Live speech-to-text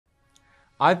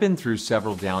I've been through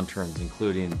several downturns,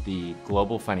 including the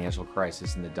global financial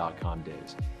crisis and the dot-com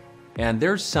days. And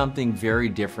there's something very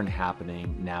different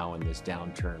happening now in this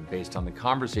downturn based on the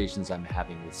conversations I'm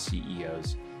having with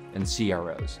CEOs and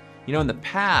CROs. You know, in the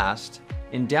past,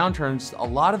 in downturns, a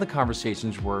lot of the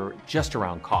conversations were just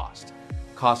around cost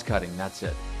cutting, that's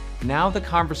it. Now the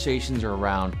conversations are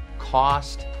around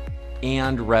cost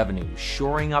and revenue,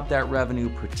 shoring up that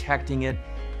revenue, protecting it,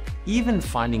 even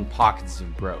finding pockets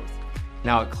of growth.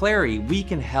 Now at Clari, we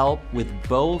can help with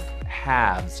both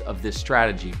halves of this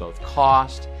strategy, both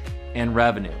cost and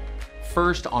revenue.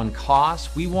 First, on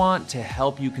cost, we want to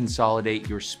help you consolidate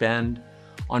your spend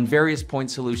on various point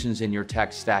solutions in your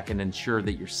tech stack and ensure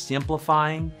that you're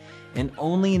simplifying and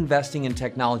only investing in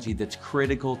technology that's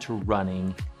critical to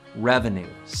running revenue.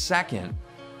 Second,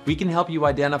 we can help you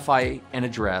identify and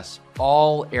address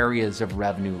all areas of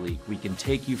revenue leak. We can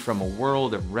take you from a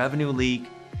world of revenue leak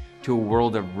to a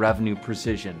world of revenue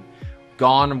precision.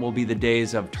 Gone will be the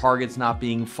days of targets not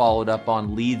being followed up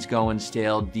on, leads going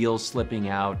stale, deals slipping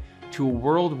out, to a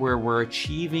world where we're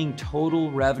achieving total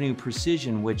revenue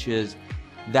precision, which is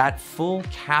that full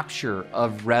capture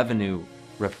of revenue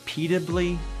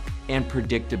repeatably and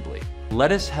predictably.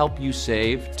 Let us help you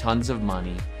save tons of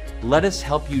money. Let us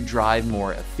help you drive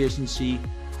more efficiency,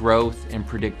 growth, and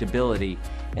predictability.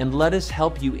 And let us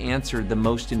help you answer the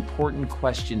most important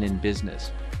question in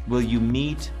business. Will you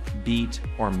meet, beat,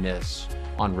 or miss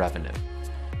on revenue?